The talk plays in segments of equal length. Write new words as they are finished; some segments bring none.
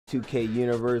2K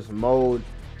Universe mode.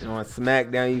 And on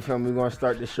SmackDown, you feel me, we're going to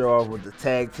start the show off with the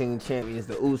tag team champions,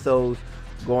 the Usos,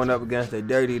 going up against the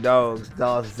Dirty Dogs,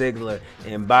 Dolph Ziggler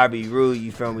and Bobby Roode,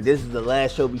 you feel me. This is the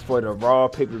last show before the Raw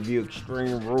pay-per-view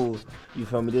Extreme Rules, you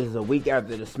feel me. This is a week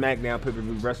after the SmackDown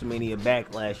pay-per-view WrestleMania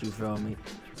Backlash, you feel me.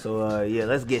 So, yeah,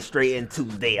 let's get straight into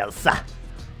this.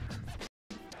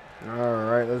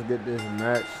 Alright, let's get this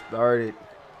match started.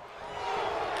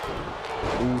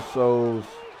 Usos,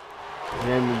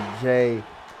 Jimmy J,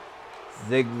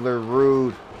 Ziggler,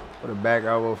 Roode, with a back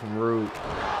elbow from Roode.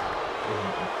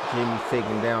 Jimmy's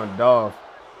taking down Dolph.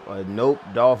 Nope,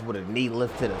 Dolph with a knee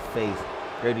lift to the face.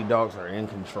 Dirty Dogs are in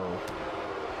control.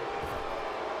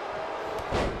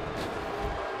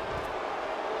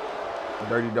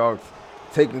 Dirty Dogs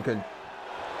taking control.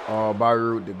 Bobby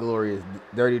Roode, the Glorious.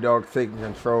 Dirty Dogs taking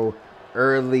control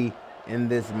early in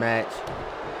this match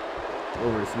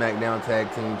over the SmackDown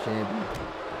Tag Team Champion.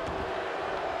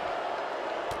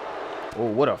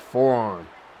 Oh, what a forearm.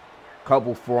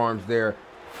 Couple forearms there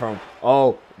from,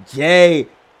 Jay.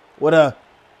 What a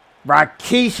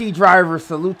Rikishi driver.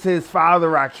 Salute to his father,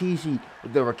 Rikishi,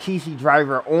 with the Rikishi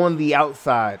driver on the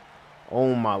outside.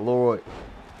 Oh, my Lord.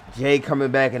 Jay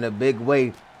coming back in a big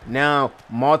way. Now,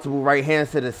 multiple right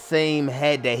hands to the same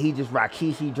head that he just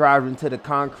Rikishi drives into the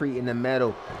concrete and the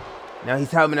metal. Now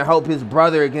he's having to help his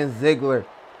brother against Ziggler.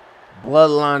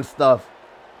 Bloodline stuff.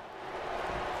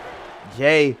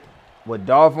 Jay with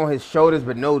Dolph on his shoulders,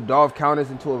 but no, Dolph counters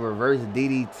into a reverse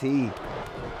DDT.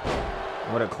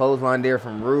 What a clothesline there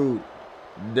from Roode.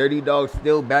 Dirty Dogs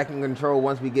still back in control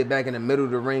once we get back in the middle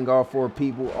of the ring, all four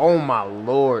people. Oh, my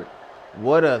Lord.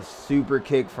 What a super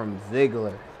kick from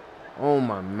Ziggler. Oh,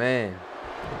 my man.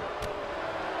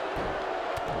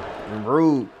 And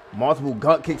Roode, multiple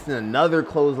gut kicks and another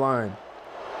clothesline.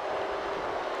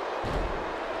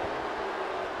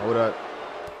 Hold up.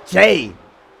 Jay,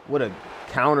 what a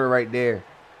counter right there.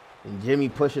 And Jimmy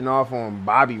pushing off on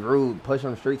Bobby Roode, pushing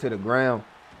him straight to the ground.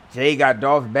 Jay got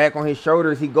Dolph back on his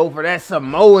shoulders. He go for that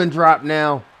Samoan drop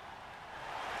now.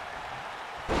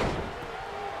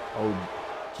 Oh,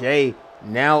 Jay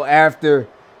now after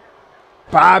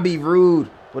Bobby Roode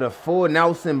with a full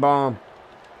Nelson bomb.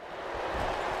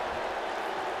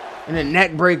 And a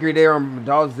neck breaker there on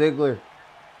Dolph Ziggler.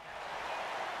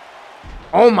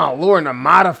 Oh, my Lord, and a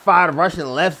modified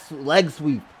Russian left leg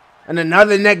sweep. And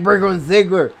another neck breaker on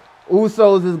Ziggler.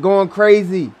 Usos is going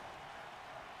crazy.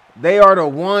 They are the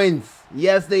ones.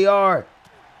 Yes, they are.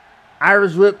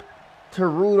 Irish whip to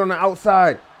Roode on the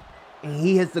outside. And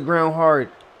he hits the ground hard.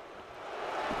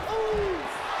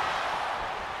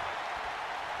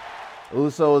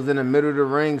 Usos in the middle of the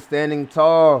ring, standing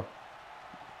tall.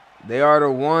 They are the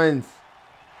ones.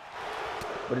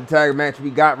 For the tag match we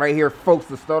got right here, folks,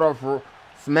 to start off for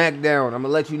SmackDown. I'm gonna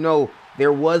let you know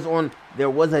there was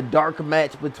a dark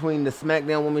match between the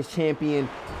SmackDown Women's Champion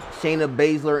Shayna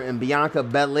Baszler and Bianca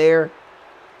Belair,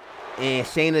 and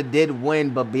Shayna did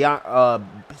win, but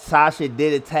Sasha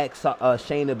did attack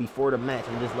Shayna before the match.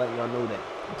 I'm just letting y'all know that.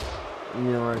 You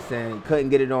know what I'm saying? Couldn't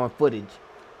get it on footage,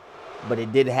 but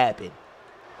it did happen.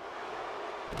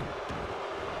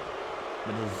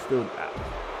 But it's still,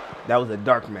 that was a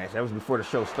dark match. That was before the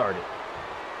show started.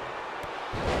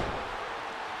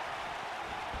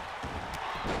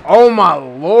 Oh, my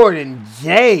Lord, and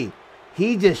Jay,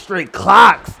 he just straight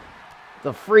clocks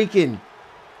the freaking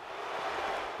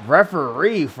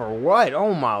referee for what?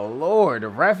 Oh, my Lord, the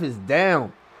ref is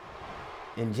down.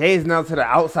 And Jay's now to the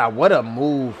outside. What a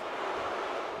move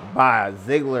by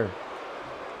Ziggler.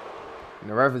 And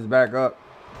the ref is back up.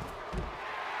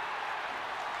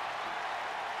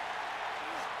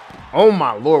 Oh,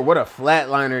 my Lord, what a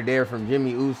flatliner there from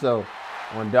Jimmy Uso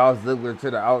on Dolph Ziggler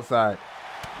to the outside.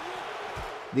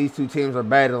 These two teams are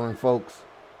battling, folks.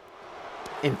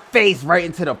 And face right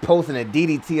into the post and a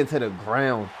DDT into the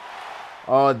ground.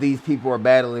 All these people are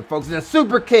battling, folks. And a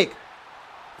super kick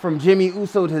from Jimmy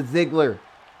Uso to Ziggler.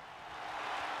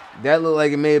 That looked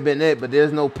like it may have been it, but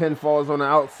there's no pinfalls on the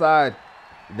outside.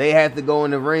 They have to go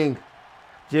in the ring.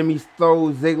 Jimmy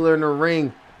throws Ziggler in the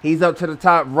ring. He's up to the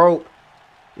top rope.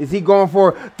 Is he going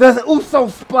for the Uso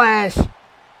splash?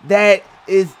 That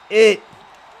is it.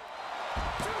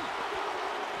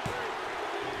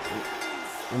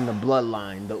 In the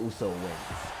bloodline, the Uso wins.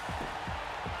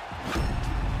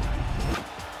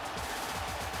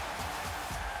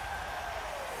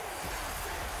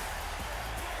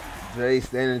 Jay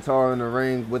standing tall in the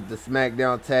ring with the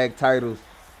SmackDown tag titles.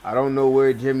 I don't know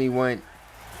where Jimmy went.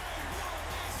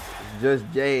 It's just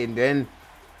Jay. And then,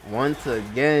 once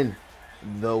again,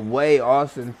 the way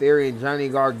Austin Theory and Johnny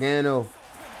Gargano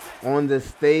on the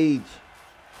stage.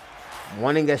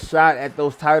 wanting a shot at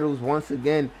those titles once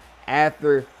again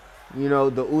after, you know,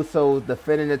 the Usos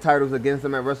defending the titles against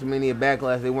them at WrestleMania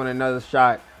Backlash. They want another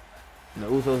shot. And the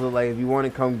Usos are like, if you want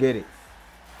it, come get it.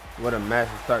 What a match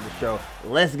to start the show.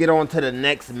 Let's get on to the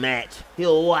next match.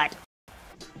 He'll what?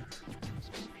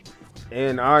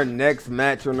 And our next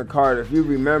match on the card, if you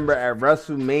remember at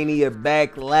WrestleMania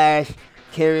Backlash,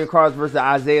 Karrion Kross versus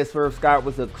Isaiah Swerve Scott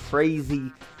was a crazy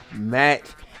match.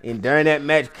 And during that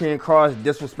match, Karrion Kross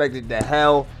disrespected the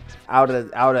hell out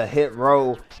of Hit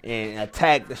Row and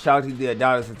attacked the Shouty the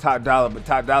Adonis and Top Dollar. But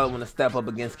Top Dollar want to step up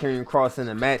against Karrion Kross in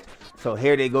the match. So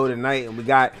here they go tonight. And we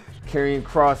got Karrion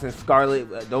Kross and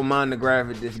Scarlett. Don't mind the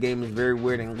graphic. This game is very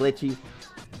weird and glitchy.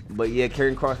 But yeah,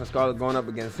 Karrion Kross and Scarlett going up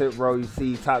against Hit Row. You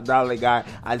see Top Dollar got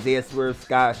Isaiah Swerve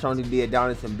Scott, Shouty the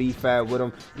Adonis, and B-Fab with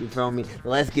him. You feel me?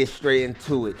 Let's get straight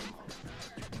into it.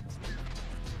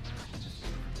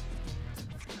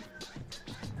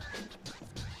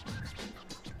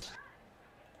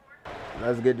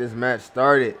 Let's get this match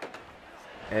started.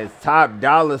 As Top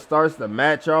Dollar starts the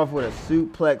match off with a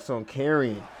suplex on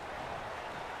Karrion.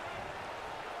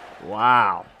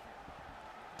 Wow.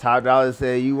 Top Dollar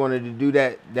said you wanted to do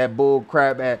that bull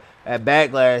crap at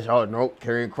Backlash. Oh nope,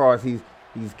 Karrion Kross,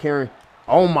 he's carrying.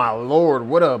 Oh my lord,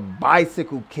 what a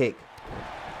bicycle kick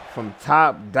from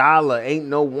Top Dollar. Ain't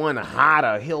no one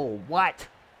hotter. He'll what?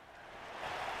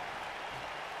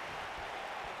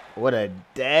 What a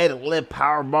deadlift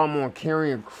powerbomb on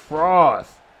Karrion Kross.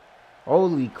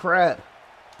 Holy crap.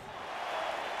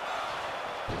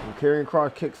 And Karrion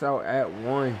Kross kicks out at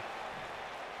 1.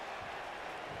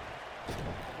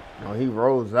 No, he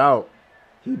rolls out.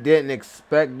 He didn't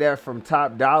expect that from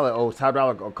Top Dollar. Oh, Top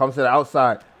Dollar comes to the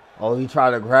outside. Oh, he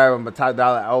tried to grab him, but Top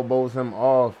Dollar elbows him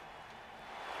off.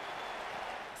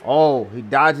 Oh, he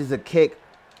dodges a kick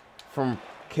from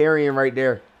Karrion right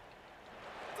there.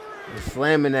 He's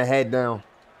slamming the head down.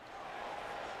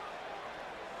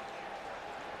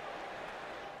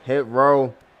 Hit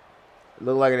Row.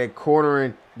 Look like they're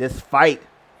cornering this fight.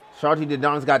 Shouty the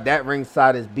Adonis got that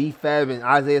ringside as B-Fab and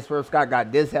Isaiah Swerve Scott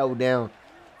got this held down.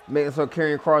 Making so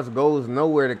Karrion Kross goes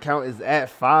nowhere. The count is at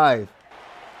 5.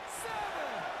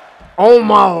 Oh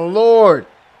my lord.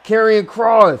 Karrion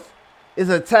Kross is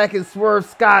attacking Swerve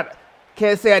Scott.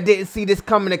 Can't say I didn't see this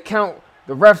coming to count.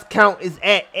 The ref's count is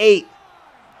at 8.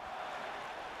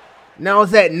 Now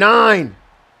it's at 9.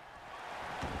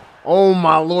 Oh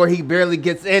my lord, he barely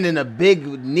gets in and a big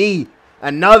knee.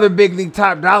 Another big knee.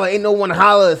 Top Dollar. Ain't no one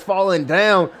holler is falling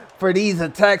down for these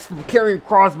attacks from Karrion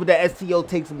Kross, but the STO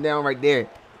takes him down right there.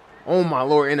 Oh my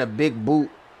lord, in a big boot.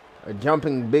 A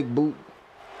jumping big boot.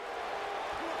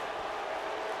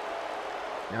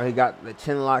 Now he got the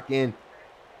chin lock in.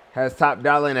 Has Top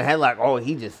Dollar in a headlock. Oh,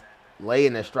 he just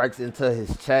laying the strikes into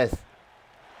his chest.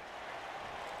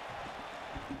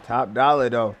 Top Dollar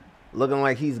though, looking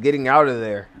like he's getting out of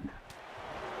there.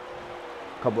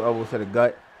 Couple elbows to the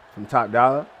gut from Top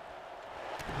Dollar.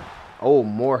 Oh,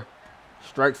 more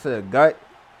strikes to the gut.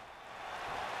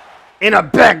 And a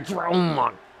backdrop. Oh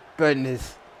my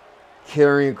goodness.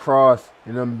 Karrion Kross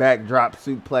and them backdrop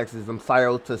suplexes. Them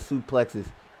Sayota suplexes.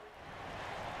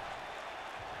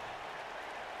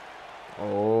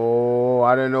 Oh,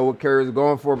 I didn't know what Karrion was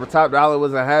going for, but Top Dollar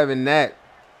wasn't having that.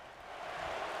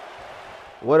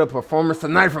 What a performance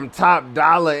tonight from Top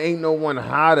Dollar. Ain't no one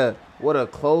hotter. What a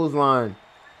clothesline.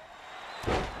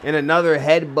 And another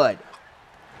headbutt.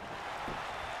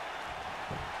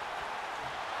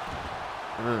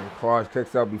 Kross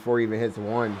kicks out before he even hits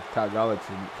 1. Top Dollar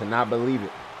cannot believe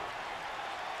it.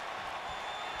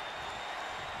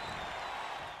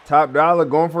 Top Dollar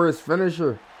going for his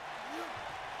finisher.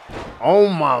 Oh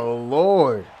my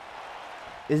lord.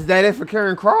 Is that it for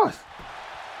Karrion Kross?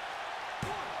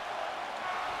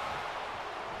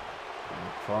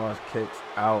 Kross kicks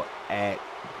out at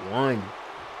 1.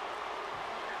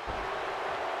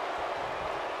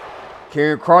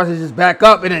 Karrion Kross is just back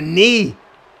up in a knee.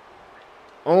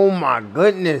 Oh my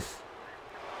goodness.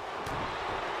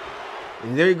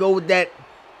 And there you go with that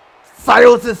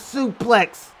Sayota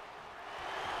suplex.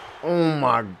 Oh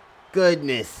my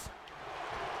goodness.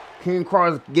 Karrion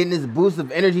Kross getting this boost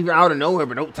of energy out of nowhere,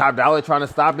 but no, Top Dollar trying to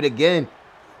stop it again.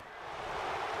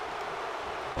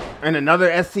 And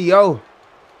another STO.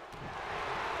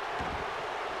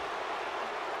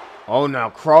 Oh, now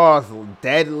Kross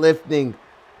deadlifting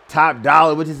Top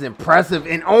Dollar, which is impressive.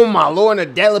 And oh my lord, and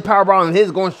a deadlift powerbomb of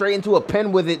his going straight into a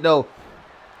pin with it though.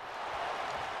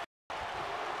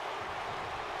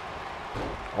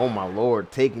 Oh my lord,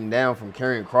 taking down from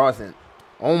Karrion Kross, and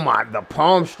oh my, the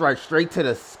palm strike straight to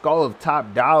the skull of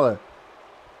Top Dollar.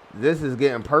 This is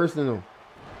getting personal.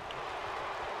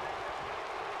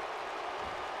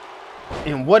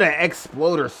 And what an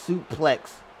exploder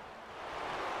suplex.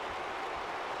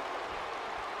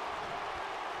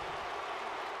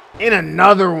 And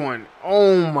another one.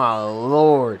 Oh my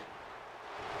Lord.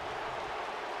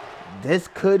 This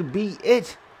could be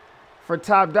it for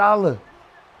Top Dollar.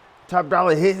 Top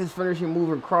Dollar hit his finishing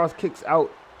move and cross kicks out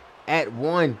at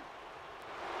 1.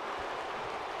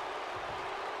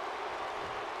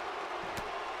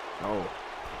 Oh.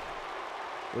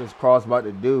 What is Cross about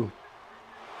to do?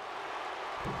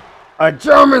 A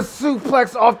German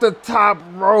suplex off the top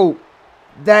rope.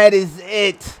 That is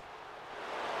it.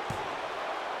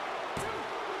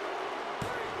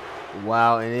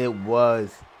 Wow, and it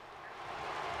was.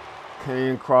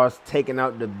 Karrion Kross taking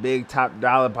out the big Top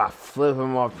Dollar by flipping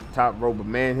him off the top rope. But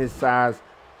man, his size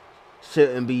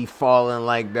shouldn't be falling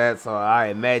like that. So I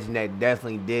imagine that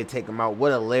definitely did take him out.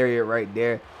 What a lariat right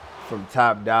there from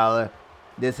Top Dollar.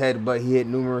 This headbutt he hit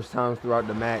numerous times throughout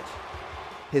the match.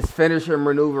 His finisher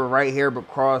maneuver right here, but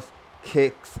Kross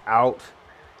kicks out.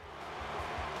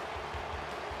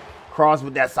 Kross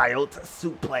with that Sayota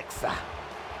suplex.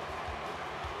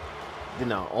 You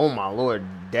know, oh my Lord,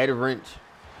 deadlift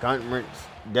gun wrench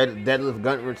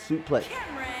suplex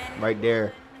right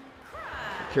there.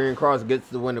 Karrion Kross gets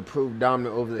the win to prove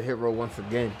dominant over the Hit Row once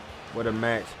again. What a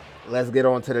match. Let's get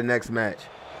on to the next match.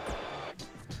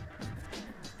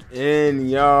 And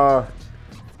y'all,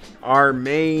 our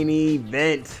main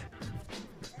event,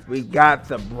 we got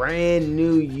the brand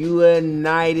new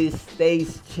United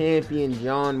States champion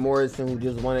John Morrison, who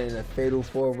just won it in a fatal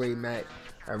 4-way match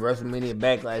at WrestleMania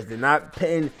Backlash. Did not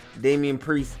pin Damian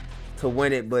Priest to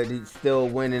win it, but he still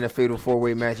win in a fatal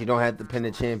 4-way match. You don't have to pin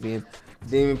the champion.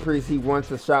 Damian Priest, he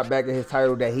wants a shot back at his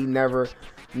title that he never,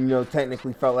 you know,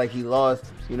 technically felt like he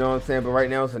lost. You know what I'm saying? But right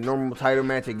now it's a normal title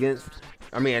match against,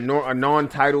 a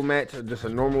non-title match, or just a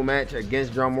normal match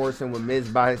against John Morrison with Miz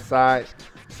by his side.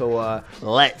 So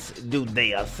let's do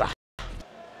this.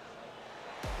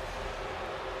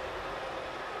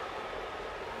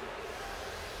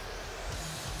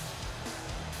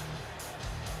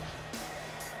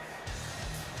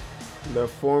 The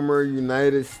former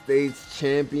United States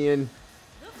champion.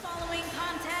 The following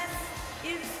contest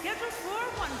is scheduled for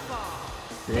one fall.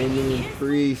 Damian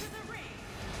Priest.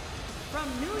 From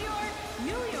New York,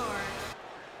 New York.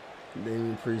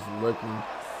 Damian Priest looking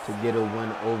to get a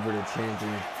win over the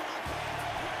champion.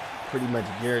 Pretty much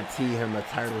guarantee him a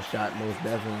title shot, most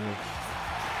definitely.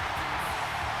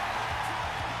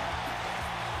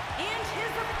 And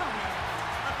his opponent,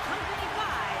 accompanied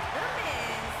by The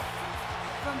Miz,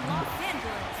 from Los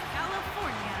Angeles,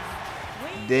 California.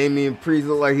 Damian Priest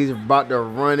look like he's about to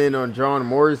run in on John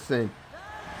Morrison.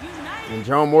 And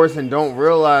John Morrison don't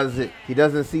realize it. He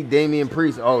doesn't see Damian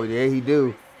Priest. Oh, yeah, he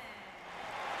do.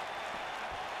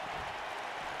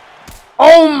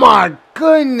 Oh, my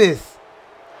goodness.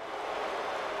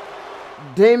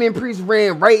 Damian Priest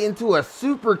ran right into a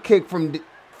super kick from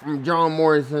John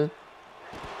Morrison.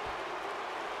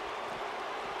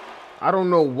 I don't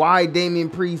know why Damian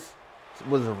Priest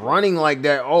was running like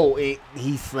that. Oh,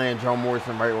 he slammed John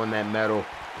Morrison right on that metal.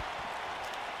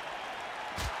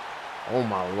 Oh,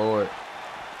 my Lord.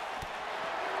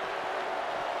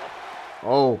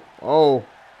 Oh.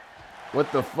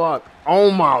 What the fuck?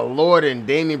 Oh, my Lord. And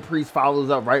Damian Priest follows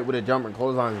up right with a jumping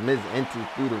clothesline as Miz enters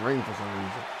through the ring for some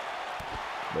reason.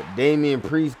 But Damian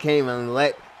Priest came and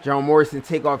let John Morrison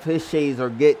take off his shades or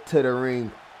get to the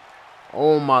ring.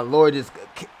 Oh, my Lord.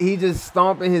 He just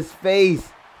stomping his face.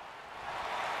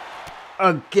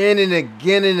 Again and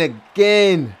again and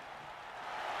again.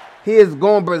 He is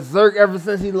going berserk ever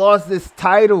since he lost this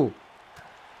title.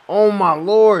 Oh, my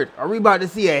Lord. Are we about to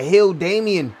see a heel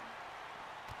Damian?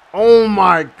 Oh,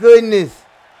 my goodness.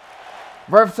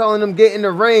 Ref telling him get in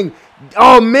the ring.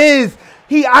 Oh, Miz.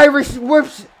 He Irish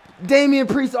whips Damian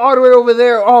Priest all the way over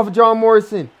there off John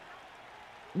Morrison.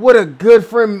 What a good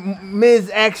friend Miz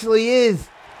actually is.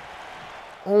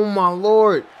 Oh, my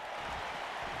Lord.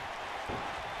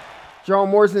 John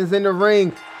Morrison's in the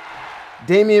ring.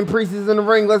 Damian Priest is in the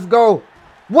ring. Let's go.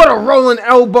 What a rolling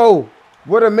elbow.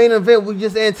 What a main event we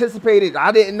just anticipated.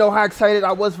 I didn't know how excited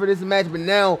I was for this match, but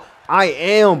now I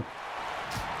am.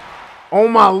 Oh,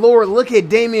 my Lord. Look at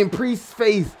Damian Priest's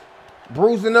face.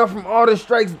 Bruising up from all the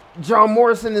strikes. John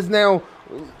Morrison is now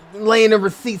laying the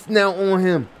receipts now on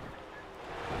him.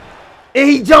 And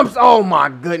he jumps. Oh, my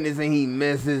goodness. And he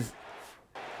misses.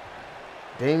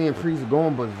 Damian Priest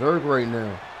going berserk right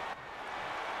now.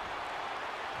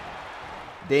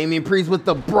 Damian Priest with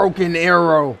the broken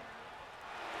arrow.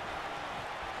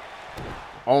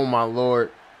 Oh, my Lord.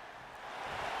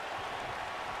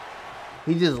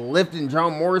 He just lifting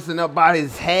John Morrison up by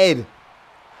his head.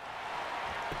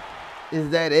 Is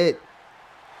that it?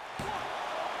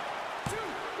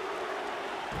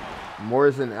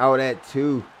 Morrison out at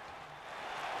 2.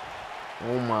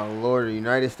 Oh my Lord, the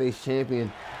United States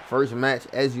champion. First match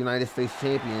as United States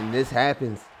champion. This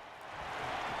happens.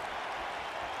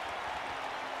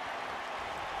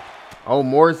 Oh,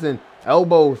 Morrison,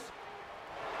 elbows.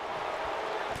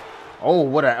 Oh,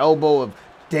 what an elbow of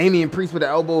Damian Priest with an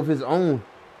elbow of his own.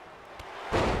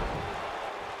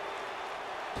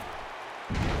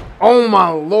 Oh my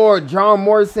Lord, John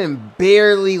Morrison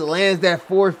barely lands that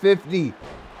 450.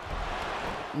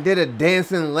 Did a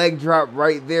dancing leg drop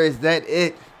right there. Is that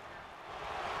it?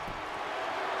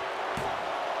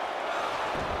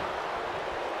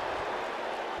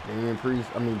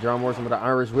 John Morrison with an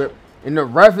Irish whip. And the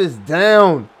ref is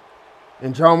down.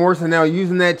 And John Morrison now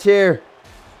using that chair.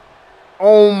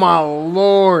 Oh my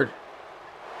Lord.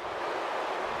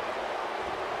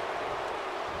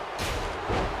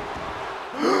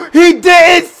 He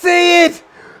didn't see it.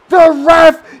 The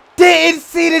ref didn't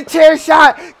see the chair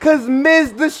shot because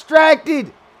Miz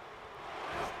distracted.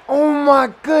 Oh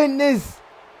my goodness.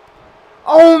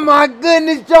 Oh my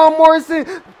goodness, John Morrison.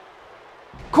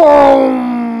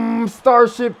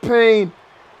 Starship Pain.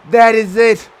 That is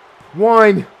it.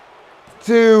 1,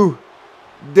 2.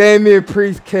 Damian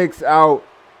Priest kicks out.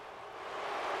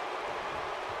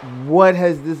 What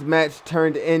has this match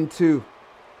turned into?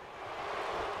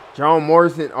 John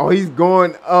Morrison. Oh, he's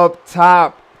going up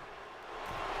top.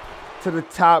 To the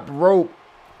top rope.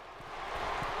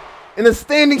 And a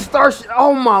standing Starship.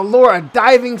 Oh my Lord. A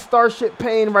diving Starship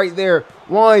Pain right there.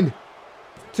 1,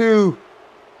 2,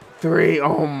 3.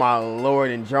 Oh my Lord.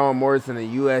 And John Morrison, a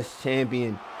U.S.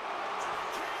 champion,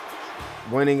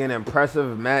 winning an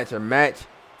impressive match. A match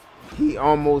he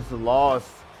almost lost.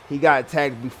 He got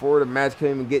tagged before the match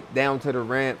couldn't even get down to the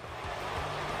ramp.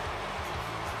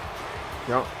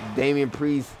 Damian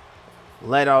Priest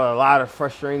let out a lot of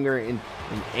frustration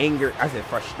and anger. I said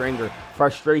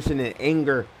frustration and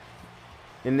anger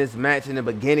in this match in the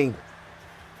beginning.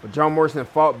 But John Morrison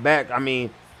fought back. I mean,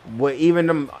 with even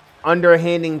them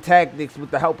underhanding tactics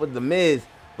with the help of The Miz.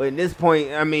 But at this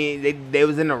point, I mean, they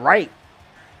was in the right.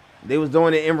 They was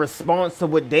doing it in response to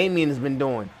what Damian's been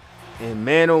doing. And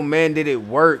man, oh man, did it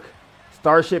work.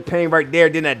 Starship Pain right there.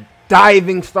 Then a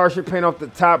diving Starship Pain off the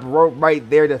top rope right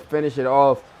there to finish it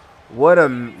off. What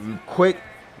a quick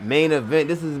main event.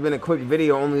 This has been a quick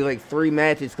video, only like 3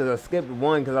 matches because I skipped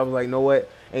one because I was like, know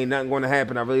what? Ain't nothing going to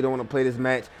happen. I really don't want to play this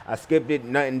match. I skipped it.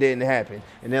 Nothing didn't happen.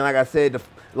 And then, like I said, the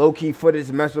low-key footage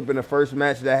messed up in the first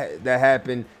match that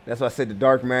happened. That's why I said the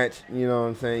dark match. You know what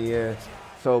I'm saying? Yeah.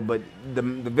 So, but the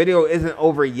video isn't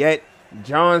over yet.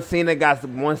 John Cena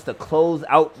wants to close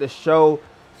out the show.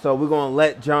 So we're going to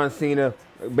let John Cena,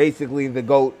 basically the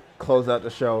GOAT, close out the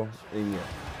show. And yeah.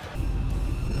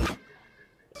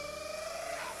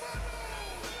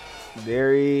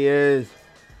 There he is.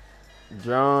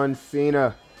 John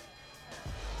Cena.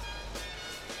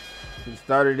 He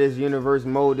started this universe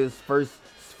mode, this first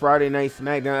Friday Night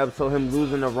SmackDown episode, him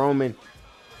losing to Roman.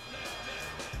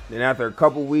 Then after a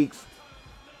couple weeks,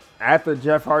 after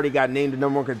Jeff Hardy got named the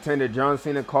 #1 contender, John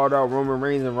Cena called out Roman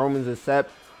Reigns and Roman's accept.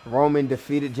 Roman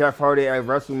defeated Jeff Hardy at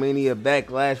WrestleMania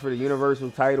Backlash for the Universal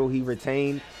title. He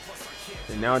retained.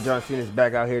 And now John Cena's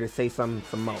back out here to say some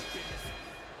more.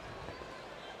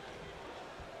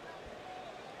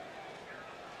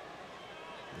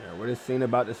 Yeah, what is Cena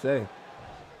about to say?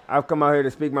 I've come out here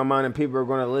to speak my mind and people are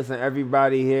going to listen.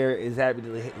 Everybody here is happy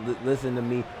to listen to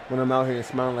me when I'm out here and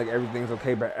smiling like everything's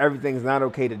okay, but everything's not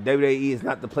okay. The WWE is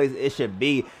not the place it should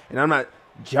be. And I'm not.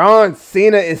 John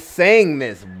Cena is saying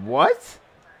this. What?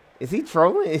 Is he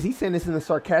trolling? Is he saying this in a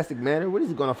sarcastic manner? What is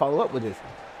he going to follow up with this?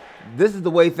 This is the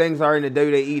way things are in the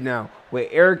WWE now, where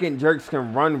arrogant jerks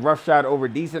can run roughshod over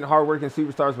decent, hardworking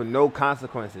superstars with no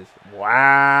consequences.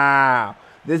 Wow.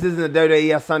 This isn't the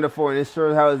WWE I signed up for, and it's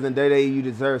sure how it's the WWE you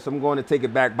deserve, so I'm going to take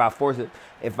it back by force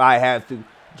if I have to.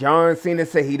 John Cena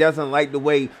said he doesn't like the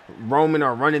way Roman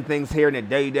are running things here in the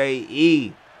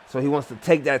WWE, so he wants to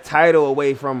take that title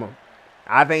away from him.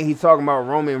 I think he's talking about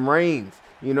Roman Reigns.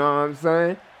 You know what I'm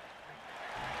saying?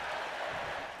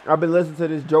 I've been listening to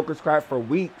this Joker's crap for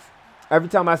weeks. Every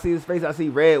time I see his face, I see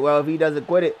red. Well, if he doesn't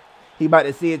quit it, he about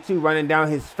to see it too, running down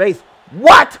his face.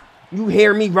 What? You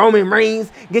hear me, Roman Reigns?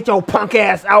 Get your punk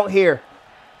ass out here.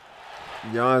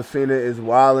 John Cena is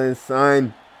wildin',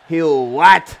 son. He'll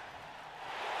what?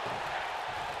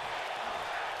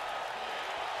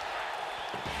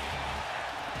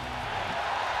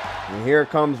 And here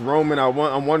comes Roman. I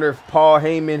wonder if Paul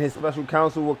Heyman, his special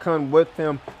counsel, will come with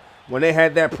him. When they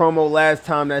had that promo last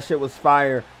time, that shit was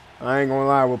fire. I ain't gonna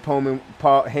lie, when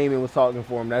Paul Heyman was talking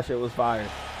for him, that shit was fire.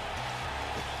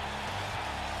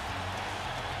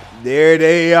 There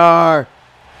they are.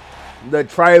 The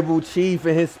tribal chief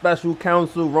and his special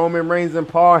counsel, Roman Reigns and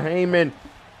Paul Heyman,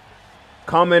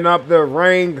 coming up the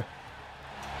ring.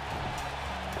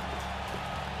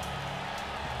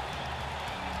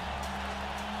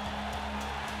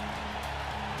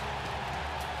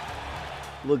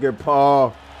 Look at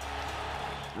Paul.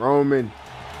 Roman.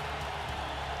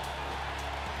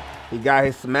 He got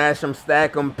his smash 'em,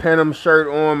 stack 'em, pin 'em shirt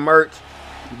on merch.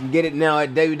 You can get it now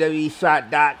at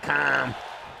www.shop.com.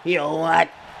 Yo, what?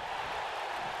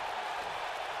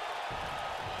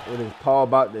 What is Paul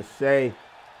about to say?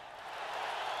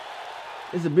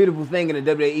 It's a beautiful thing in the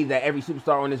WWE that every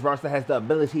superstar on this roster has the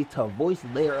ability to voice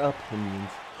their opinions.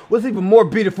 What's even more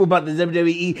beautiful about the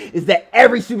WWE is that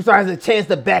every superstar has a chance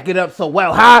to back it up so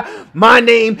well. Hi, my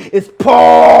name is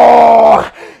Paul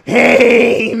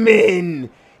Heyman,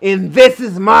 and this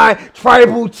is my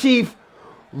tribal chief,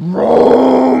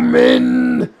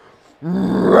 Roman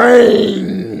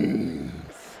Reigns.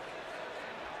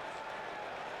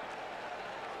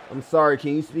 I'm sorry,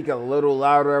 can you speak a little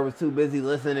louder? I was too busy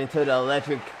listening to the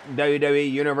electric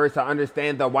WWE universe to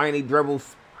understand the whiny dribble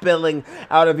spilling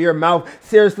out of your mouth.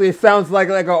 Seriously, it sounds like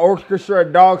an orchestra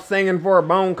dog singing for a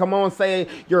bone. Come on, say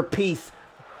your piece.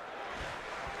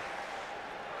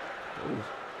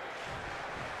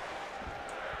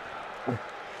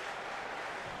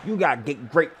 You got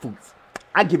grapefruits.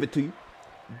 I give it to you.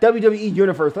 WWE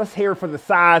Universe, let's hear it for the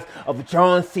size of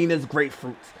John Cena's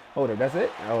grapefruits. Hold up, that's it?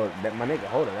 Oh, that my nigga,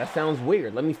 hold up. That sounds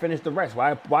weird. Let me finish the rest.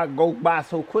 Why go by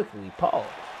so quickly? Pause.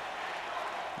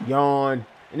 Yawn.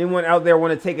 Anyone out there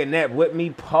want to take a nap with me?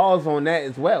 Pause on that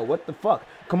as well. What the fuck?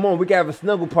 Come on, we can have a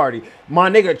snuggle party. My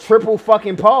nigga, triple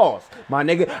fucking pause. My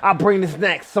nigga, I bring the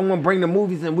snacks. Someone bring the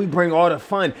movies and we bring all the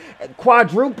fun.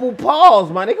 Quadruple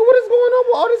pause, my nigga. What is going on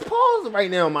with all this pause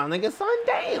right now, my nigga? Son,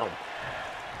 damn.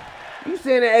 You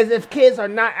saying it as if kids are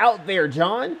not out there,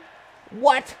 John?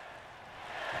 What?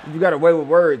 You got away with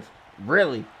words.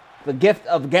 Really? The gift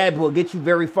of gab will get you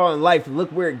very far in life.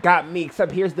 Look where it got me.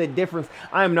 Except here's the difference.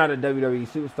 I am not a WWE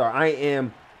superstar. I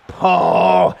am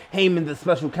Paul Heyman, the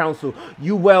special counsel.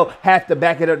 You will have to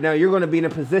back it up now. You're going to be in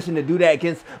a position to do that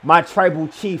against my tribal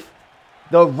chief,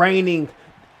 the reigning,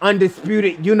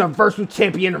 undisputed, universal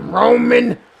champion,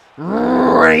 Roman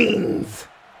Reigns.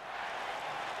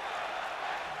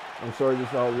 I'm sorry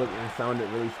this all looked and sounded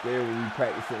really scary when you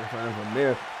practice it in front of a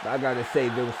mirror, but I gotta say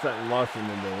there was something lost in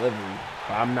the delivery.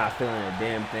 But I'm not feeling a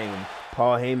damn thing. And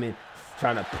Paul Heyman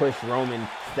trying to push Roman,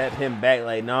 step him back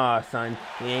like, nah, son,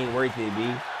 he ain't worth it, B.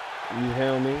 You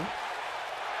feel me?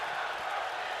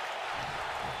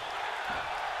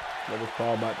 What was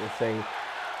Paul about to say?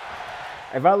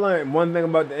 If I learned one thing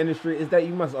about the industry, is that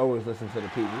you must always listen to the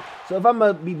people. So if I'm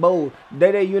gonna be bold,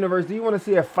 Day Universe, do you want to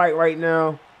see a fight right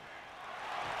now?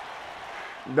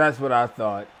 That's what I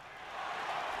thought.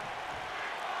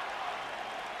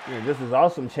 Yeah, this is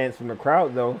awesome chance from the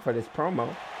crowd, though, for this promo.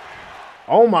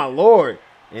 Oh, my Lord.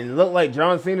 And it looked like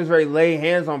John Cena's ready to lay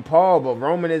hands on Paul, but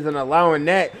Roman isn't allowing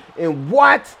that. And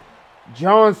what?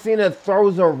 John Cena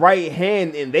throws a right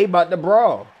hand, and they about to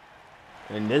brawl.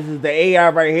 And this is the AI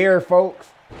right here, folks.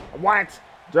 What?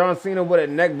 John Cena with a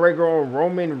neck breaker on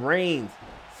Roman Reigns.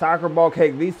 Soccer ball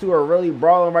cake. These two are really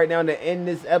brawling right now to end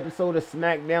this episode of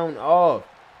SmackDown off.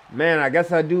 Man, I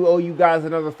guess I do owe you guys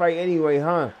another fight anyway,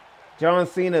 huh? John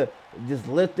Cena just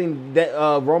lifting that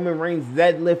Roman Reigns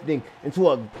deadlifting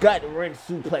into a gut-wrench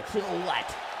suplex. You know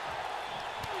what?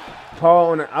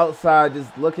 Paul on the outside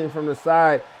just looking from the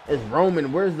side. It's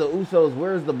Roman. Where's the Usos?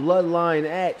 Where's the bloodline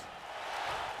at?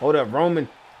 Hold up, Roman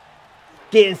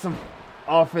getting some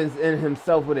offense in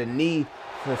himself with a knee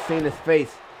to Cena's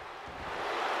face.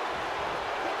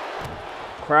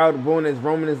 Crowd booing as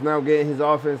Roman is now getting his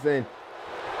offense in.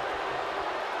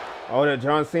 Oh, the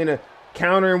John Cena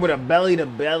countering with a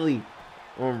belly-to-belly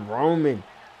on Roman.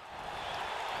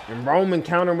 And Roman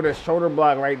countering with a shoulder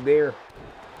block right there.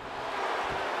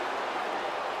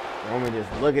 Roman just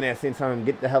looking at Cena telling him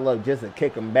get the hell up just to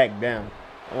kick him back down.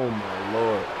 Oh, my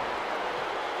Lord.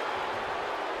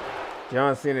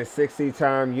 John Cena,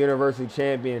 60-time Universal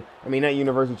Champion. I mean, not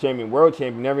Universal Champion, World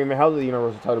Champion. Never even held the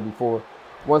Universal title before.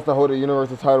 Wants to hold a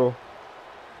Universal title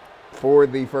for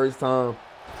the first time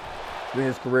in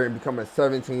his career and become a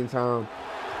 17-time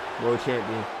World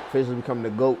Champion. Officially become the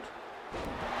GOAT,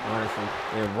 honestly.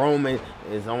 And Roman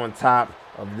is on top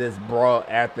of this brawl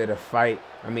after the fight.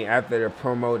 I mean, after the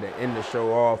promo to end the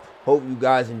show off. Hope you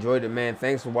guys enjoyed it, man.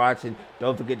 Thanks for watching.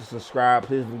 Don't forget to subscribe.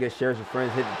 Please don't forget to share with your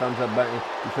friends. Hit the thumbs up button.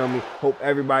 You feel me? Hope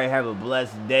everybody have a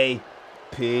blessed day.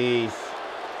 Peace.